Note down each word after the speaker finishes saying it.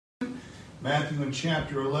Matthew in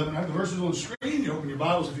chapter 11. I have the verses on the screen. You open your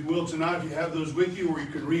Bibles, if you will, tonight, if you have those with you, or you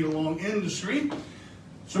can read along in the screen.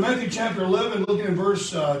 So Matthew chapter 11, looking at verse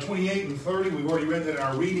 28 and 30. We've already read that in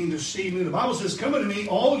our reading this evening. The Bible says, "Come unto me,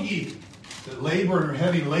 all ye that labor and are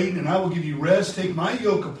heavy laden, and I will give you rest. Take my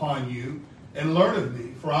yoke upon you, and learn of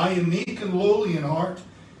me. For I am meek and lowly in heart,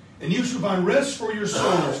 and you shall find rest for your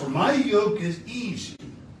souls. For my yoke is easy,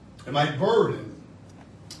 and my burden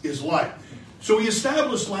is light." So we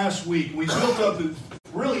established last week, we built up,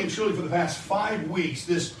 really and truly for the past 5 weeks,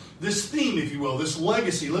 this theme, if you will, this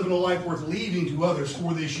legacy, living a life worth leaving to others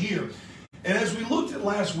for this year. And as we looked at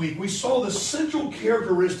last week, we saw the central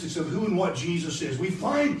characteristics of who and what Jesus is. We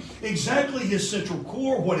find exactly his central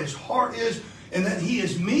core, what his heart is, and that he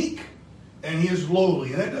is meek and he is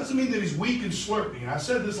lowly. And that doesn't mean that he's weak and slurpy. And I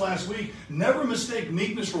said this last week, never mistake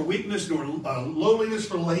meekness for weakness, nor lowliness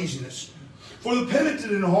for laziness. For the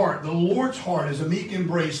penitent in heart, the Lord's heart is a meek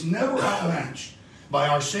embrace, never outmatched by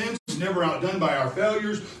our sins, never outdone by our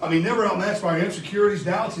failures. Never outmatched by our insecurities,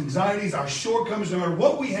 doubts, anxieties, our shortcomings. No matter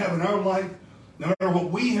what we have in our life, no matter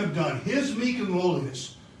what we have done, his meek and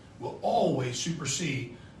lowliness will always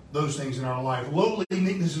supersede those things in our life. Lowly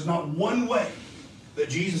meekness is not one way that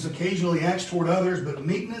Jesus occasionally acts toward others, but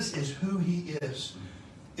meekness is who he is.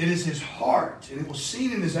 It is his heart, and it was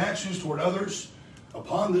seen in his actions toward others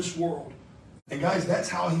upon this world. And guys, that's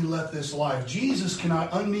how he left this life. Jesus cannot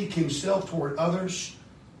unmeek himself toward others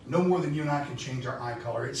no more than you and I can change our eye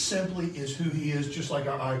color. It simply is who he is, just like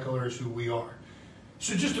our eye color is who we are.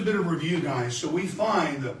 So just a bit of review, guys. So we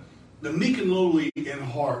find the meek and lowly in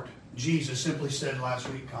heart. Jesus simply said last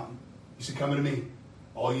week, come. He said, come unto me,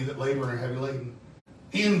 all you that labor and are heavy laden.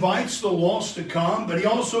 He invites the lost to come, but he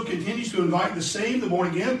also continues to invite the saved, the born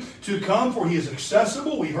again, to come, for he is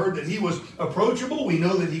accessible. We heard that he was approachable. We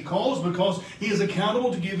know that he calls because he is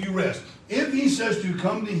accountable to give you rest. If he says to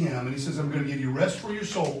come to him, and he says, I'm going to give you rest for your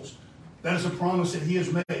souls, that is a promise that he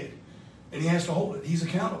has made, and he has to hold it. He's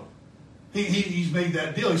accountable. He's made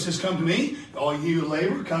that deal. He says, come to me, all you who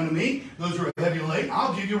labor, come to me. Those who are heavy laden,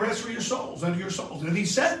 I'll give you rest for your souls, unto your souls. And if he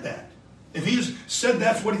said that, if he has said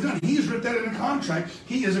that's what he's done, he has written that in a contract,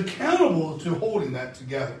 he is accountable to holding that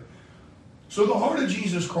together. So the heart of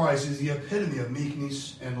Jesus Christ is the epitome of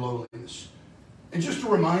meekness and lowliness. And just a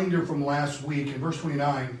reminder from last week in verse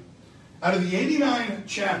 29, out of the 89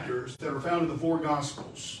 chapters that are found in the 4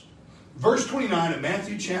 Gospels, verse 29 of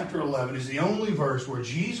Matthew chapter 11 is the only verse where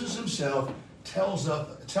Jesus himself tells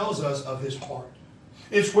us of his heart.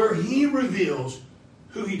 It's where he reveals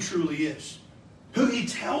who he truly is, who he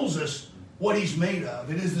tells us what he's made of.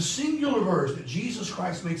 It is the singular verse that Jesus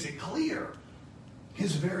Christ makes it clear,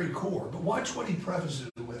 his very core. But watch what he prefaces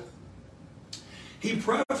it with. He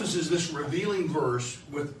prefaces this revealing verse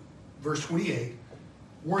with verse 28,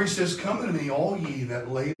 where he says, come unto me, all ye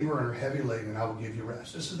that labor and are heavy laden, and I will give you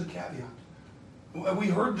rest. This is the caveat. We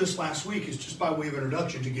heard this last week. It's just by way of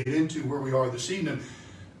introduction to get into where we are this evening.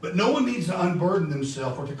 But no one needs to unburden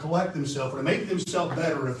themselves or to collect themselves or to make themselves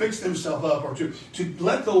better or to fix themselves up or to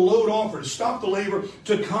let the load off or to stop the labor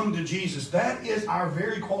to come to Jesus. That is our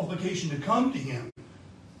very qualification to come to him.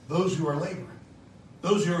 Those who are laboring.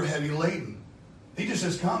 Those who are heavy laden. He just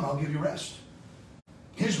says, come, I'll give you rest.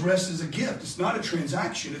 His rest is a gift. It's not a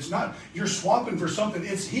transaction. It's not you're swapping for something.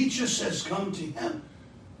 He just says, come to him.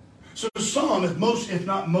 So some, if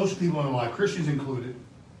not most people in life, Christians included,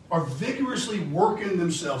 are vigorously working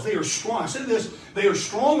themselves. They are strong. I said this, they are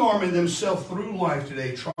strong-arming themselves through life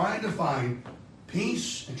today, trying to find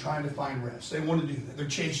peace and trying to find rest. They want to do that. They're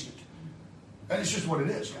chasing it. And it's just what it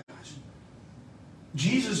is, guys.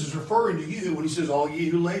 Jesus is referring to you when he says, all ye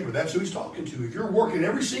who labor. That's who he's talking to. If you're working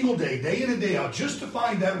every single day, day in and day out, just to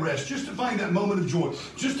find that rest, just to find that moment of joy,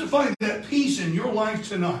 just to find that peace in your life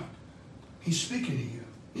tonight, he's speaking to you.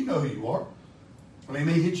 You know who you are. He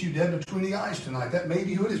may hit you dead between the eyes tonight. That may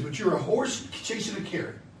be who it is. But you're a horse chasing a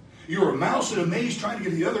carrot. You're a mouse in a maze trying to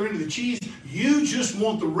get to the other end of the cheese. You just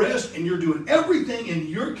want the rest, and you're doing everything in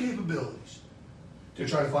your capabilities to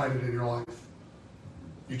try to find it in your life.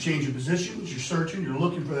 You're changing positions. You're searching. You're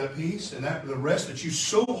looking for that peace. And the rest that you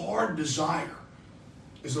so hard desire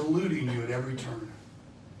is eluding you at every turn.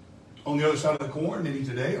 On the other side of the coin, many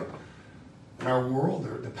today are in our world,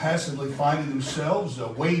 they're passively finding themselves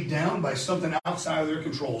weighed down by something outside of their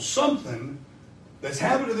control. Something that's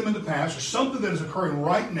happened to them in the past or something that is occurring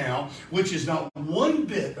right now, which is not one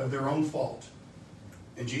bit of their own fault.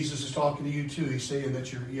 And Jesus is talking to you too. He's saying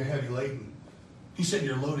that you're heavy laden. He said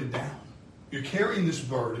you're loaded down. You're carrying this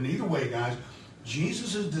burden. Either way, guys,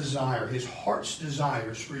 Jesus' desire, his heart's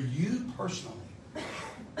desire is for you personally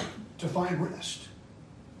to find rest.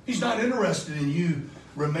 He's not interested in you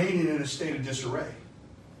remaining in a state of disarray.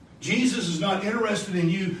 Jesus is not interested in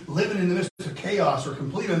you living in the midst of chaos or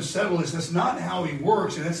complete unsettledness. That's not how he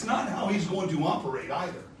works, and that's not how he's going to operate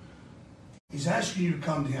either. He's asking you to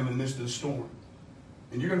come to him in the midst of the storm.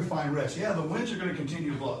 And you're going to find rest. Yeah, the winds are going to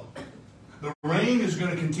continue to blow. The rain is going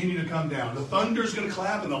to continue to come down. The thunder is going to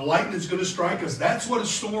clap and the lightning is going to strike us. That's what a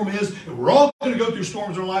storm is. And we're all going to go through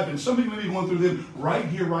storms in our life. And some of you may be going through them right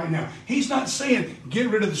here, right now. He's not saying, get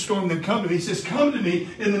rid of the storm and then come to me. He says, come to me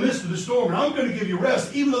in the midst of the storm and I'm going to give you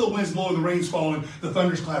rest. Even though the wind's blowing, the rain's falling, the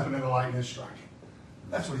thunder's clapping, and the lightning is striking.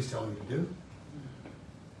 That's what he's telling you to do.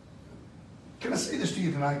 Can I say this to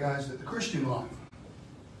you tonight, guys, that the Christian life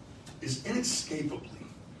is inescapably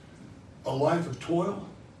a life of toil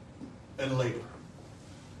and labor.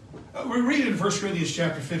 We read in 1 Corinthians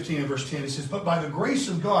chapter 15 and verse 10, it says, but by the grace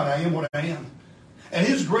of God I am what I am. And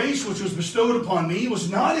his grace which was bestowed upon me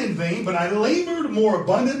was not in vain, but I labored more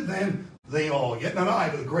abundant than they all. Yet not I,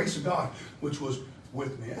 but the grace of God which was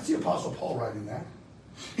with me. That's the Apostle Paul writing that.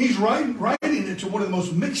 He's writing it to one of the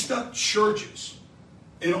most mixed up churches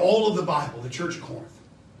in all of the Bible, the Church of Corinth.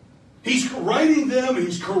 He's writing them,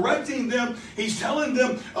 he's correcting them, he's telling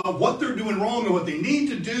them what they're doing wrong and what they need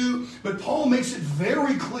to do. But Paul makes it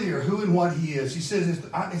very clear who and what he is. He says,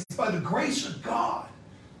 it's by the grace of God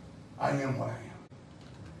I am what I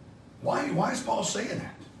am. Why is Paul saying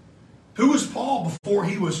that? Who was Paul before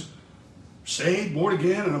he was saved, born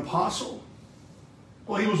again, an apostle?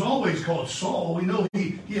 Well, he was always called Saul. We know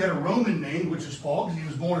he had a Roman name, which is Paul, because he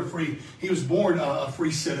was born a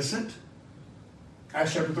free citizen.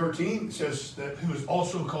 Acts chapter 13 says that he was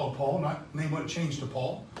also called Paul, name wasn't changed to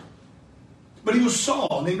Paul. But he was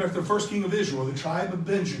Saul, named after the first king of Israel, the tribe of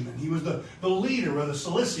Benjamin. He was the leader of the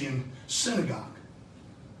Cilician synagogue.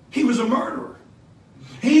 He was a murderer.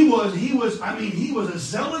 He was a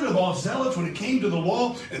zealot of all zealots when it came to the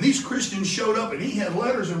law. And these Christians showed up and he had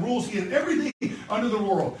letters and rules. He had everything under the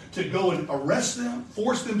world to go and arrest them,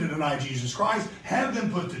 force them to deny Jesus Christ, have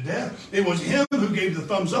them put to death. It was him who gave the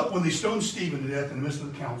thumbs up when they stoned Stephen to death in the midst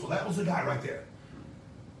of the council. That was the guy right there.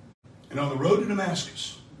 And on the road to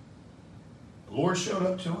Damascus, the Lord showed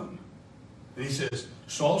up to him. And he says,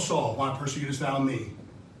 Saul, Saul, why persecutest thou me?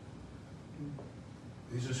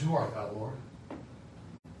 And he says, who art thou, Lord?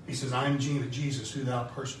 He says, I am Jesus, who thou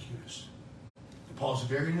persecutest. And Paul's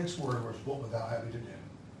very next word was, what would thou have me to do?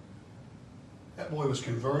 That boy was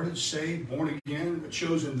converted, saved, born again, a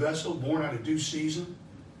chosen vessel, born out of due season.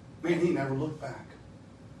 Man, he never looked back.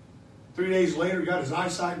 3 days later, he got his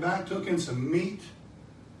eyesight back, took in some meat,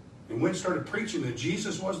 and went and started preaching that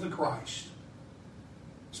Jesus was the Christ.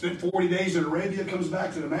 Spent 40 days in Arabia, comes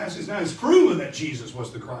back to Damascus. Now he's proven that Jesus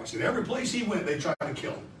was the Christ. And every place he went, they tried to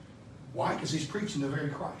kill him. Why? Because he's preaching the very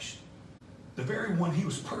Christ. The very one he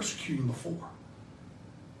was persecuting before.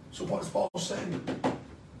 So what is Paul saying?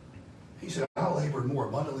 He said, I labored more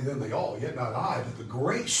abundantly than they all, yet not I, but the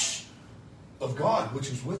grace of God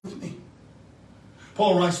which is with me.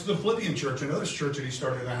 Paul writes to the Philippian church, another church that he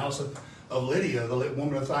started in the house of Lydia, the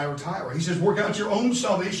woman of Thyatira. He says, work out your own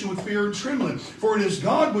salvation with fear and trembling, for it is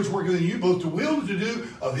God which worketh in you both to will and to do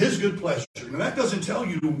of his good pleasure. Now that doesn't tell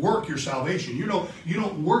you to work your salvation. You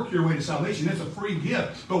don't work your way to salvation. It's a free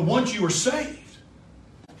gift. But once you are saved,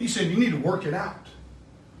 he said you need to work it out.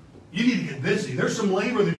 You need to get busy. There's some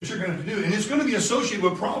labor that you're going to have to do, and it's going to be associated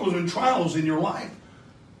with problems and trials in your life.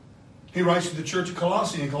 He writes to the church of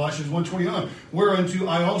Colossae in Colossians 1:29, whereunto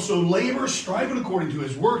I also labor, striving according to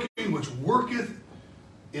his working, which worketh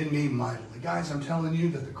in me mightily. Guys, I'm telling you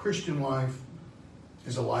that the Christian life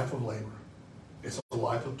is a life of labor. It's a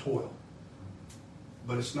life of toil.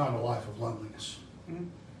 But it's not a life of loneliness.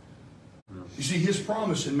 You see, his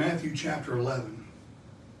promise in Matthew chapter 11,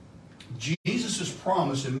 Jesus'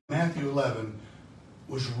 promise in Matthew 11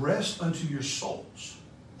 was rest unto your souls.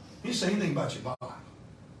 He didn't say anything about your body.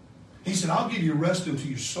 He said, I'll give you rest unto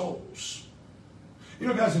your souls. You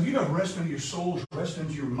know, guys, if you have rest unto your souls, rest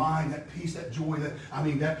unto your mind, that peace, that joy, that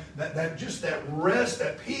rest,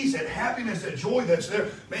 that peace, that happiness, that joy that's there,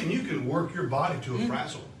 man, you can work your body to a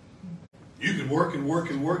frazzle. You can work and work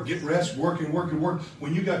and work, get rest, work and work and work,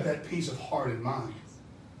 when you got that peace of heart and mind.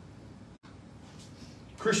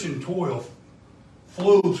 Christian toil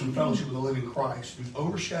flows from fellowship with the living Christ, whose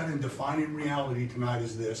overshadowing, defining reality tonight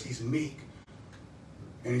is this. He's meek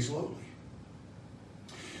and he's lowly.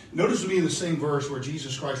 Notice with me in the same verse where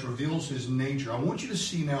Jesus Christ reveals his nature. I want you to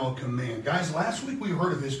see now a command. Guys, last week we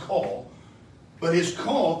heard of his call. But his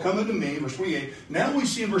call, come unto me, verse 28. Now we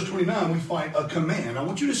see in verse 29, we find a command. I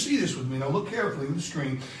want you to see this with me. Now look carefully with the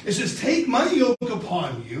screen. It says, take my yoke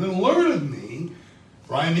upon you and learn of me,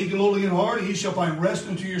 for I am meek and lowly in heart, and ye shall find rest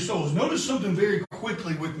unto your souls. Notice something very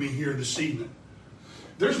quickly with me here this evening.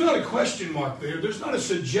 There's not a question mark there. There's not a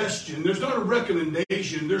suggestion. There's not a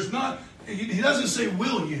recommendation. There's not, he doesn't say,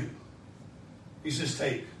 will you? He says,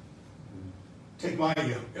 take. Take my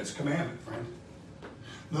yoke. That's a commandment, friend.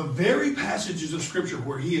 The very passages of Scripture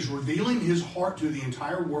where he is revealing his heart to the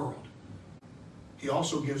entire world, he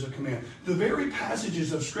also gives a command. The very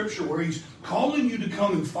passages of Scripture where he's calling you to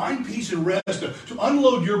come and find peace and rest, to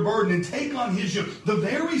unload your burden and take on his yoke, the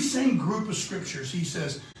very same group of Scriptures, he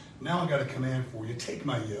says, now I've got a command for you. Take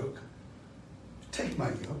my yoke. Take my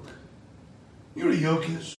yoke. You know what a yoke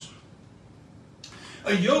is?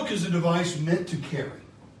 A yoke is a device meant to carry.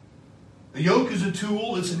 A yoke is a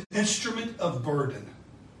tool. It's an instrument of burden.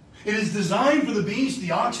 It is designed for the beast,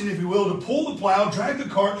 the oxen, if you will, to pull the plow, drag the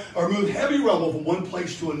cart, or move heavy rubble from one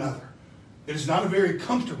place to another. It is not a very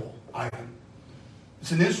comfortable item.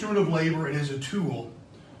 It's an instrument of labor. It is a tool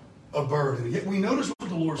of burden. Yet we notice what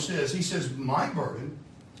the Lord says. He says, my burden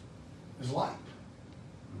is light.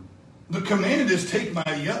 The command is take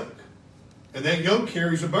my yoke. And that yoke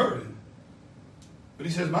carries a burden. But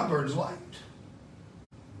he says, my burden is light.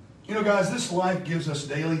 You know, guys, this life gives us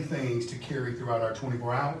daily things to carry throughout our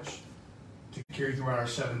 24 hours, to carry throughout our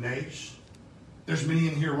 7 days. There's many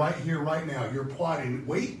in here right now. You're plotting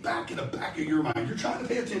way back in the back of your mind. You're trying to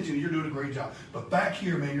pay attention. You're doing a great job. But back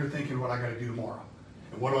here, man, you're thinking what I got to do tomorrow.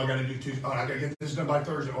 And what do I got to do Tuesday? Oh, I got to get this done by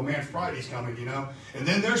Thursday. Oh, man, Friday's coming, you know. And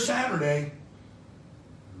then there's Saturday.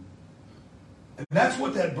 And that's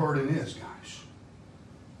what that burden is, guys.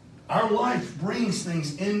 Our life brings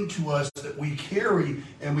things into us that we carry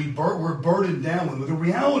and we're burdened down with. But the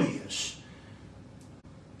reality is,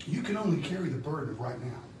 you can only carry the burden of right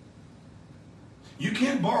now. You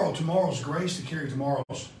can't borrow tomorrow's grace to carry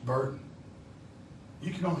tomorrow's burden.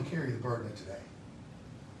 You can only carry the burden of today.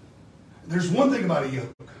 There's one thing about a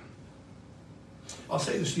yoke. I'll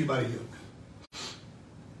say this to you about a yoke.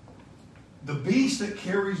 The beast that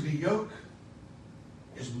carries the yoke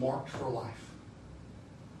is marked for life.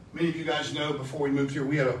 Many of you guys know before we moved here,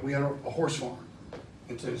 we had a horse farm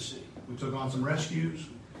in Tennessee. We took on some rescues.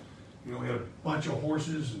 You know, we had a bunch of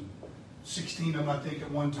horses, and 16 of them, I think,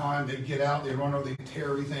 at one time. They'd get out, they'd run over, they'd tear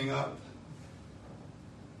everything up.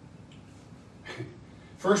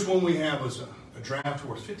 First one we had was a draft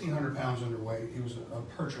horse, 1,500 pounds underweight. He was a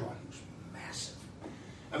Percheron. He was massive.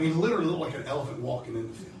 I mean, literally looked like an elephant walking in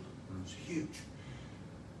the field. It was huge.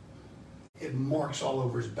 He had marks all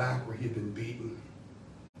over his back where he had been beaten.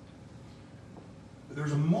 But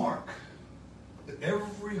there's a mark that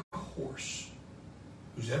every horse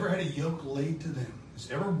who's ever had a yoke laid to them, who's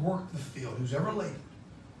ever worked the field, who's ever labored,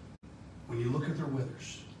 when you look at their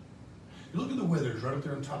withers, you look at the withers right up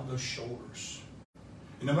there on top of those shoulders.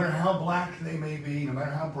 And no matter how black they may be, no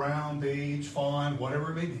matter how brown, beige, fawn,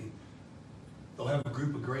 whatever it may be, they'll have a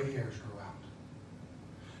group of gray hairs grow out.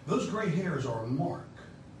 Those gray hairs are a mark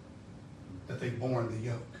that they've borne the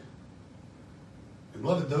yoke. And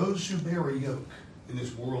beloved, those who bear a yoke in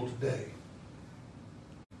this world today,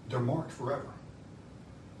 they're marked forever.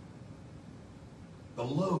 The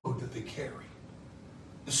load that they carry,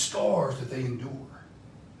 the scars that they endure.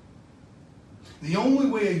 The only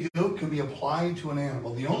way a yoke can be applied to an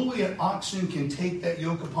animal, the only way an oxen can take that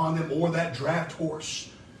yoke upon them or that draft horse,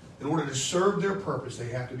 in order to serve their purpose, they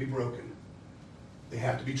have to be broken. They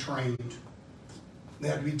have to be trained. They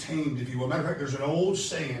have to be tamed, if you will. Matter of fact, there's an old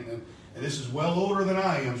saying, and this is well older than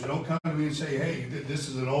I am, so don't come to me and say, hey, this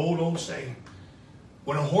is an old saying.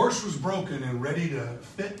 When a horse was broken and ready to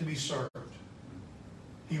fit to be served,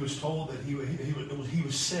 he was told that he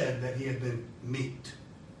was said that he had been meek.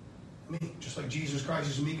 Meek, just like Jesus Christ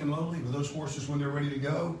is meek and lowly, but those horses, when they're ready to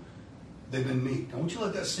go, they've been meek. I want you to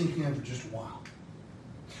let that sink in for just a while.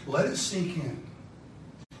 Let it sink in.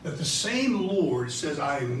 That the same Lord says,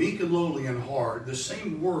 I am meek and lowly in heart. The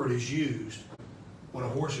same word is used when a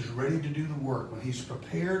horse is ready to do the work, when he's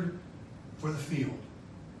prepared for the field,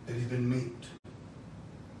 that he's been meeked.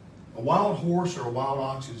 A wild horse or a wild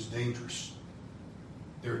oxen is dangerous.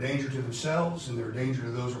 They're a danger to themselves and they're a danger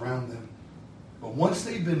to those around them. But once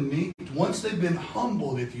they've been meeked, once they've been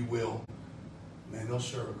humbled, if you will, man, they'll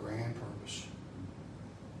serve a grand purpose.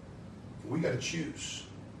 And we got to choose.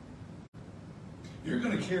 You're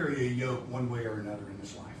going to carry a yoke one way or another in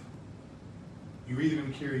this life. You're either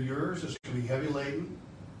going to carry yours that's going to be heavy laden.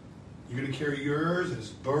 You're going to carry yours that's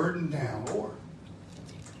burdened down. Or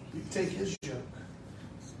you can take his yoke.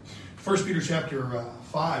 1 Peter chapter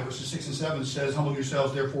 5, verses 6 and 7 says, humble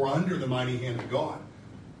yourselves therefore under the mighty hand of God,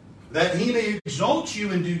 that he may exalt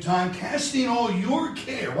you in due time, casting all your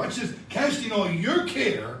care. Watch this. Casting all your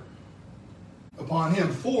care upon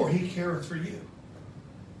him, for he careth for you.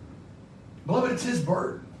 Beloved, it's his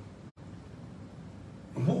burden.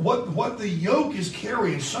 What the yoke is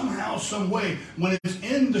carrying somehow, some way, when it's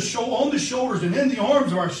on the shoulders and in the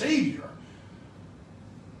arms of our Savior,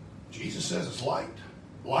 Jesus says it's light.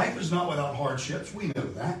 Life is not without hardships. We know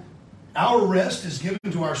that. Our rest is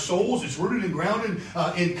given to our souls. It's rooted and grounded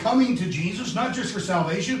in coming to Jesus, not just for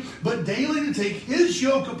salvation, but daily to take His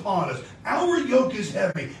yoke upon us. Our yoke is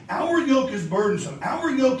heavy. Our yoke is burdensome. Our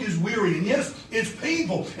yoke is weary. And yes, it's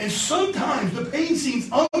painful. And sometimes the pain seems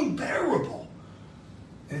unbearable.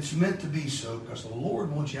 And it's meant to be so because the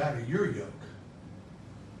Lord wants you out of your yoke.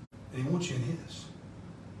 And He wants you in His.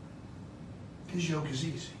 His yoke is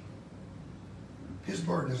easy. His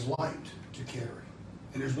burden is light to carry.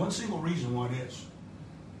 And there's one single reason why it is.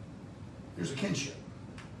 There's a kinship.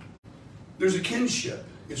 There's a kinship.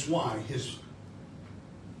 It's why His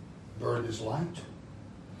burden is light.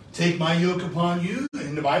 Take my yoke upon you,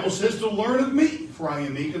 and the Bible says to learn of me, for I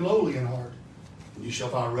am meek and lowly in heart, and you shall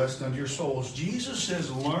find rest unto your souls. Jesus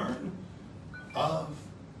says, learn of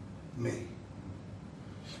me.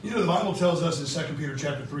 You know, the Bible tells us in 2 Peter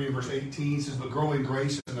chapter 3 and verse 18, it says, but grow in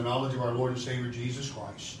grace and the knowledge of our Lord and Savior Jesus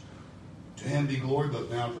Christ. To Him be glory both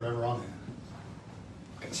now and forever. Amen.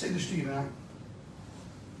 I can say this to you tonight.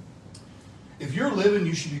 If you're living,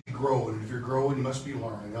 you should be growing. And if you're growing, you must be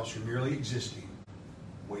learning. Else you're merely existing,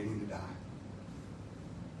 waiting to die.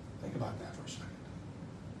 Think about that for a second.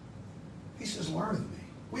 He says, learn of me.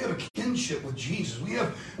 We have a kinship with Jesus. We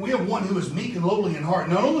have one who is meek and lowly in heart.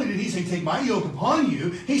 Not only did He say, take my yoke upon you,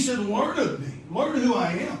 He said, learn of me. Learn who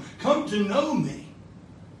I am. Come to know me.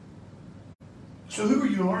 So who are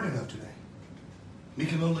you learning of today?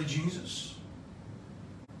 Meek and lowly Jesus?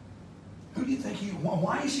 Who do you think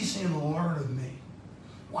why is He saying, learn of me?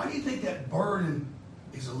 Why do you think that burden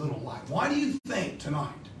is a little light? Why do you think tonight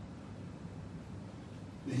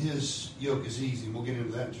that His yoke is easy? We'll get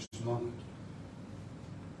into that in just a moment.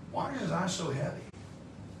 Why is His eye so heavy?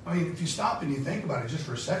 I mean, if you stop and you think about it just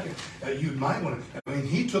for a second, you might want to, I mean,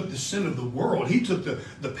 He took the sin of the world. He took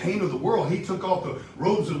the pain of the world. He took off the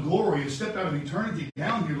robes of glory and stepped out of eternity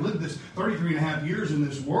down here, lived this 33 and a half years in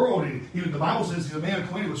this world. And the Bible says He's a man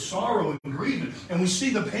acquainted with sorrow and grief. And we see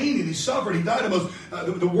the pain that He suffered. He died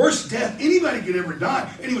the worst death anybody could ever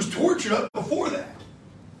die. And He was tortured up before that.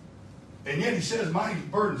 And yet He says, my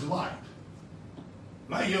burden's light.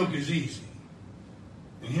 My yoke is easy.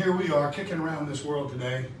 And here we are kicking around this world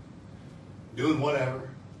today, doing whatever.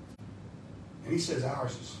 And He says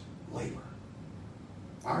ours is labor.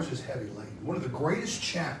 Ours is heavy laden. One of the greatest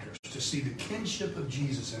chapters to see the kinship of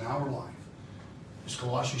Jesus in our life is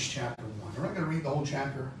Colossians chapter 1. We're not going to read the whole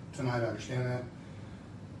chapter tonight, I understand that.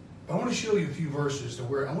 But I want to show you a few verses to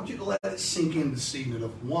where I want you to let it sink in this evening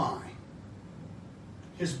of why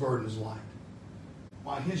His burden is light.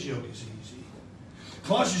 Why His yoke is easy.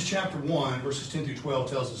 Colossians chapter 1, verses 10 through 12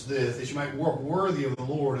 tells us this, that you might walk worthy of the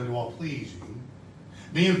Lord and all pleasing,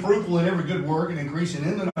 being fruitful in every good work and increasing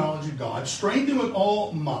in the knowledge of God, strengthened with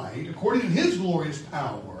all might, according to His glorious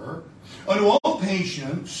power, unto all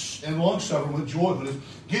patience and longsuffering with joyfulness,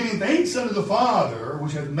 giving thanks unto the Father,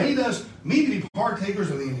 which hath made us meet to be partakers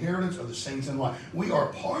of the inheritance of the saints in light. We are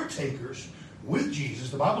partakers with Jesus.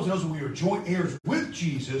 The Bible tells us we are joint heirs with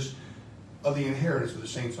Jesus of the inheritance of the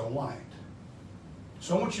saints in light.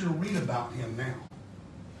 So I want you to read about Him now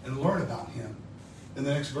and learn about Him in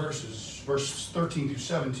the next verses, verses 13 through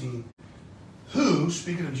 17. Who,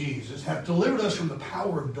 speaking of Jesus, hath delivered us from the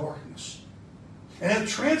power of darkness and hath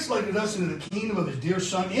translated us into the kingdom of His dear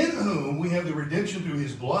Son, in whom we have the redemption through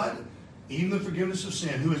His blood, even the forgiveness of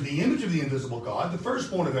sin, who is the image of the invisible God, the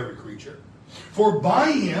firstborn of every creature. For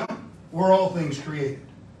by Him were all things created,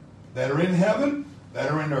 that are in heaven, that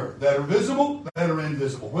are in earth, that are visible, that are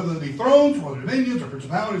invisible. Whether they be thrones, whether dominions, or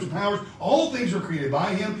principalities, or powers, all things are created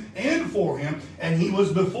by Him and for Him. And He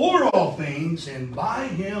was before all things, and by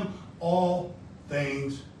Him all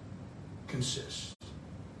things consist.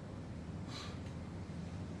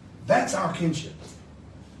 That's our kinship.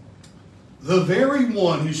 The very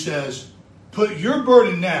one who says, put your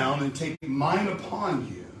burden down and take mine upon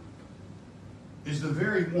you, is the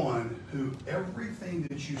very one who everything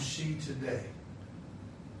that you see today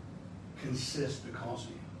consists because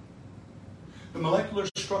of Him. The molecular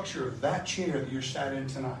structure of that chair that you're sat in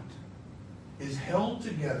tonight is held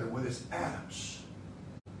together with its atoms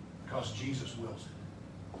because Jesus wills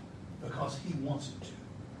it. Because He wants it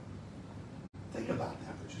to. Think about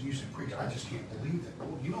that. You say, preacher, I just can't believe that.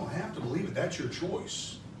 Well, you don't have to believe it. That's your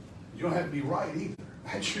choice. You don't have to be right either.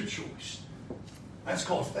 That's your choice. That's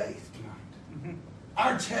called faith tonight. Mm-hmm.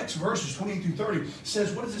 Our text, verses 28 through 30,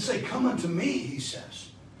 says, what does it say? Come unto me, He says.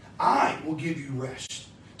 I will give you rest.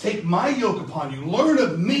 Take my yoke upon you. Learn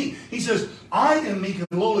of me. He says, I am meek and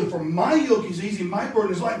lowly, for my yoke is easy, my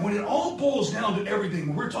burden is light. When it all boils down to everything,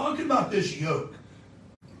 when we're talking about this yoke,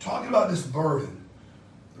 we're talking about this burden,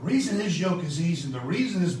 the reason his yoke is easy and the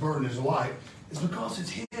reason his burden is light is because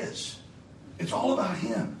it's his. It's all about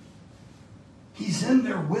him. He's in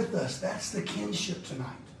there with us. That's the kinship tonight.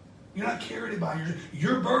 You're not carried by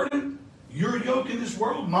your burden, your yoke in this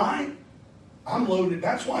world, mine. I'm loaded.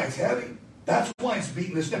 That's why it's heavy. That's why it's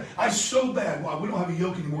beating us down. I so bad, well, we don't have a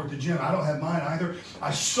yoke anymore at the gym. I don't have mine either.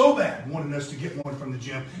 I so bad wanted us to get one from the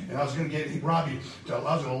gym. And I was going to get Robbie, I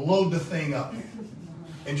was going to load the thing up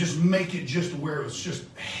and just make it just where it was just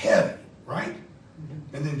heavy, right?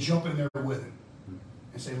 And then jump in there with him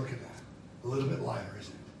and say, look at that. A little bit lighter,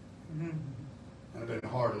 isn't it? And it's been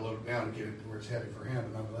hard to load it down and get it to where it's heavy for him,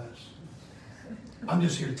 but nonetheless. I'm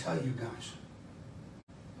just here to tell you guys,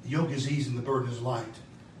 the yoke is easy and the burden is light.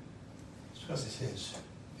 Because it's his.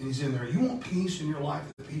 And he's in there. You want peace in your life,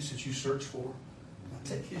 the peace that you search for? Now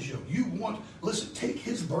take his yoke. Listen, take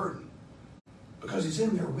his burden. Because he's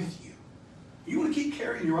in there with you. You want to keep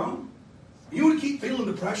carrying your own? You want to keep feeling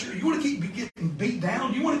the pressure? You want to keep getting beat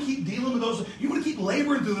down? You want to keep dealing with those? You want to keep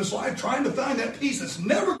laboring through this life trying to find that peace that's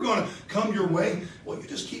never going to come your way? Well, you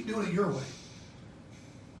just keep doing it your way.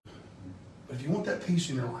 But if you want that peace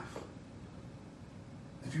in your life,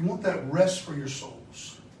 if you want that rest for your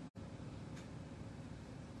souls,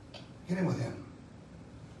 get in with him.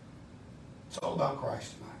 It's all about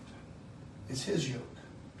Christ tonight. It's his yoke.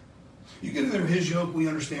 You get in there with his yoke, we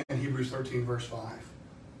understand Hebrews 13, verse 5,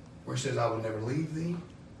 where it says, I will never leave thee,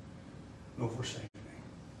 nor forsake thee.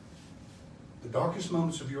 The darkest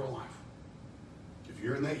moments of your life, if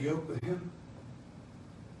you're in that yoke with him,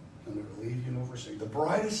 he'll never leave you nor forsake you. The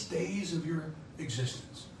brightest days of your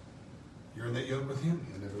existence, you're in that yoke with him,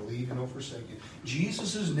 he'll never leave you nor forsake you.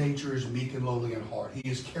 Jesus' nature is meek and lowly in heart. He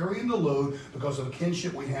is carrying the load because of the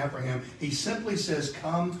kinship we have for him. He simply says,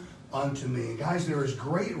 come unto me. And guys, there's a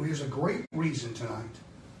great reason tonight.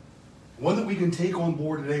 One that we can take on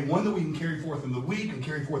board today, one that we can carry forth in the week and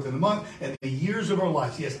carry forth in the month and the years of our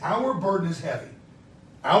lives. Yes, our burden is heavy.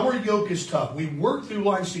 Our yoke is tough. We work through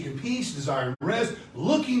life seeking peace, desiring rest,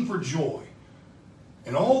 looking for joy.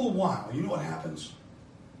 And all the while, you know what happens?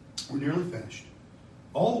 We're nearly finished.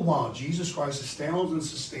 All the while, Jesus Christ astounds and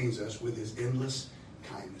sustains us with his endless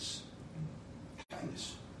kindness.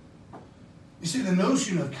 Kindness. You see, the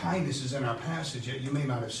notion of kindness is in our passage, yet you may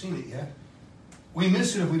not have seen it yet. We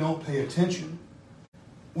miss it if we don't pay attention.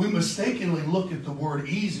 We mistakenly look at the word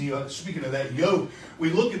easy. Speaking of that yoke,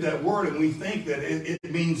 we look at that word and we think that it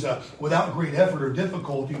means without great effort or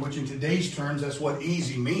difficulty, which in today's terms, that's what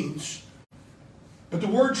easy means. But the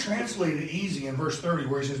word translated easy in verse 30,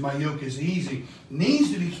 where he says, my yoke is easy,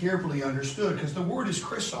 needs to be carefully understood because the word is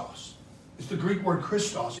Christos. It's the Greek word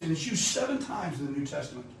Christos, and it's used 7 times in the New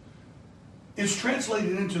Testament. It's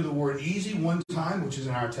translated into the word easy one time, which is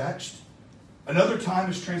in our text. Another time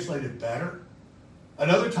it's translated better.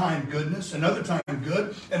 Another time goodness. Another time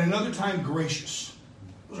good. And another time gracious.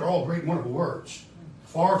 Those are all great, wonderful words.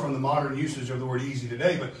 Far from the modern usage of the word easy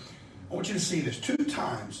today, but I want you to see this 2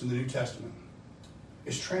 times in the New Testament.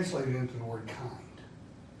 It's translated into the word kind.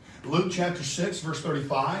 Luke chapter 6, verse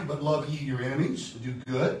 35, but love ye your enemies, do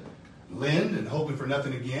good, lend, and hoping for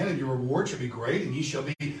nothing again, and your reward shall be great, and ye shall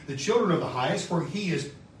be the children of the highest, for he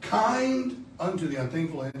is kind unto the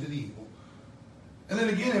unthankful and to the evil. And then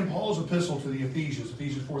again in Paul's epistle to the Ephesians,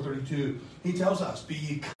 Ephesians 4:32, he tells us, be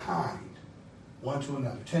ye kind one to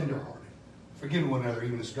another, tenderhearted, forgiving one another,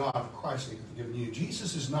 even as God, for Christ's sake, hath forgiven you.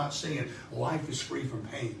 Jesus is not saying life is free from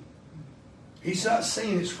pain. He's not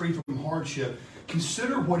saying it's free from hardship.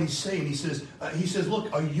 Consider what he's saying. He says, look,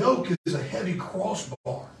 a yoke is a heavy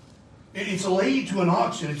crossbar. It's laid to an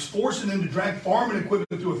oxen. It's forcing them to drag farming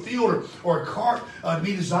equipment through a field or a cart to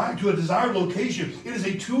be designed to a desired location. It is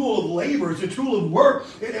a tool of labor. It's a tool of work.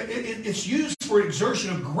 It's used for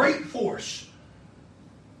exertion of great force.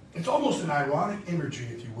 It's almost an ironic imagery,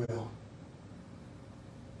 if you will.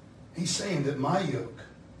 He's saying that my yoke,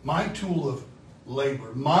 my tool of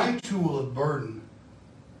labor, my tool of burden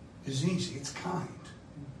is easy. It's kind.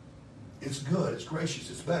 It's good. It's gracious.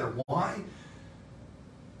 It's better. Why?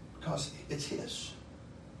 Because it's his.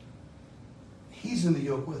 He's in the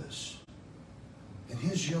yoke with us. And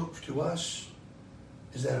his yoke to us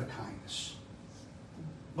is that of kindness.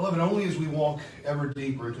 Beloved, only as we walk ever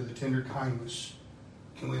deeper into the tender kindness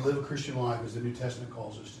can we live a Christian life as the New Testament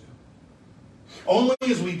calls us to. Only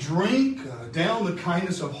as we drink down the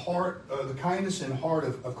kindness of heart, the kindness and heart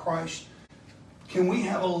of Christ, can we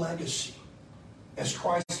have a legacy as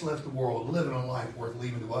Christ left the world, living a life worth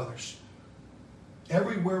leaving to others.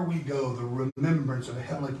 Everywhere we go, the remembrance of a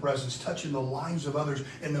heavenly presence touching the lives of others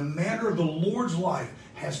and the manner of the Lord's life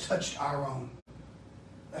has touched our own.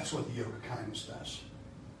 That's what the yoke of kindness does.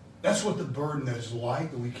 That's what the burden that is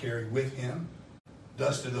light that we carry with Him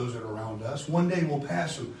does to those that are around us. One day we'll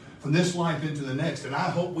pass from this life into the next, and I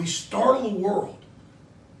hope we startle the world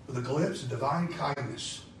with a glimpse of divine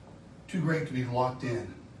kindness, too great to be locked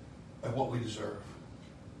in by what we deserve.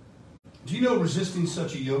 Do you know resisting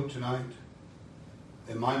such a yoke tonight?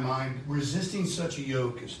 In my mind, resisting such a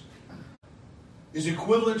yoke is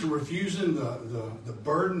equivalent to refusing the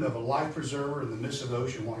burden of a life preserver in the midst of the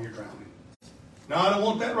ocean while you're drowning. No, I don't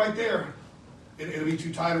want that right there. It'll be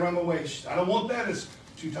too tight around my waist. I don't want that. It's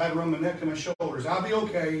too tight around my neck and my shoulders. I'll be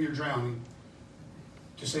okay. You're drowning.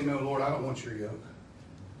 Just say, no, Lord, I don't want your yoke.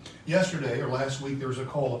 Yesterday or last week there was a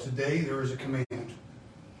call. Today there is a command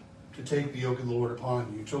to take the yoke of the Lord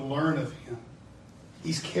upon you, to learn of Him.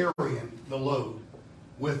 He's carrying the load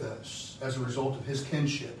with us as a result of His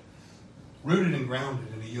kinship, rooted and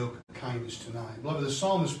grounded in a yoke of kindness tonight. Beloved, the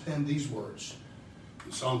psalmist penned these words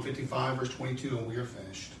in Psalm 55, verse 22, and we are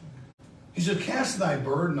finished. He said, cast thy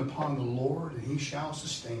burden upon the Lord, and He shall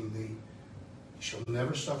sustain thee. He shall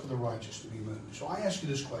never suffer the righteous to be moved. So I ask you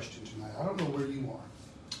this question tonight. I don't know where you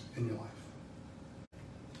are in your life.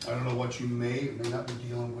 I don't know what you may or may not be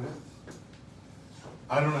dealing with.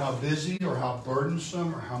 I don't know how busy or how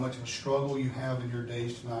burdensome or how much of a struggle you have in your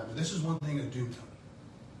days tonight. But this is one thing I do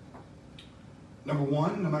know. Number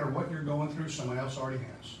one, no matter what you're going through, someone else already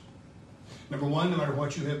has. Number one, no matter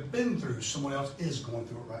what you have been through, someone else is going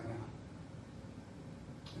through it right now.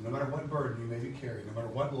 And no matter what burden you may be carrying, no matter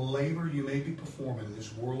what labor you may be performing in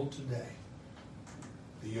this world today,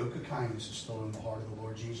 the yoke of kindness is still in the heart of the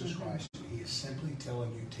Lord Jesus Christ. And He is simply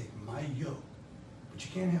telling you, take my yoke. But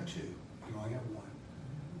you can't have two. You only have one.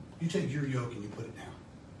 You take your yoke and you put it down.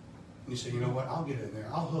 And you say, you know what? I'll get in there.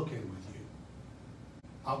 I'll hook in with you.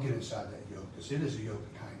 I'll get inside that yoke because it is a yoke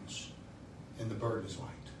of kindness. And the burden is light.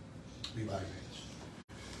 Be by your hands.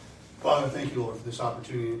 Father, thank you, Lord, for this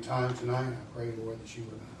opportunity and time tonight. I pray, Lord, that you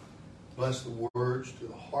would bless the words to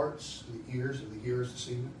the hearts and the ears of the hearers this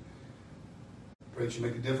evening. I pray that you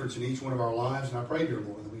make a difference in each one of our lives. And I pray, dear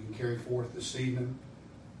Lord, that we can carry forth this evening.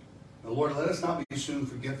 Now, Lord, let us not be soon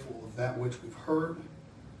forgetful of that which we've heard,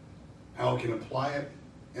 how we can apply it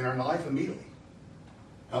in our life immediately,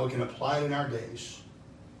 how we can apply it in our days.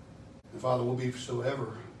 And Father, we'll be so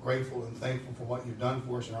ever grateful and thankful for what you've done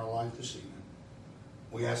for us in our life this evening.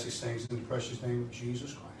 We ask these things in the precious name of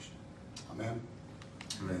Jesus Christ. Amen.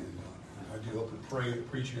 Amen. I do hope and pray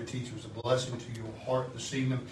that preaching and teaching was a blessing to your heart this evening.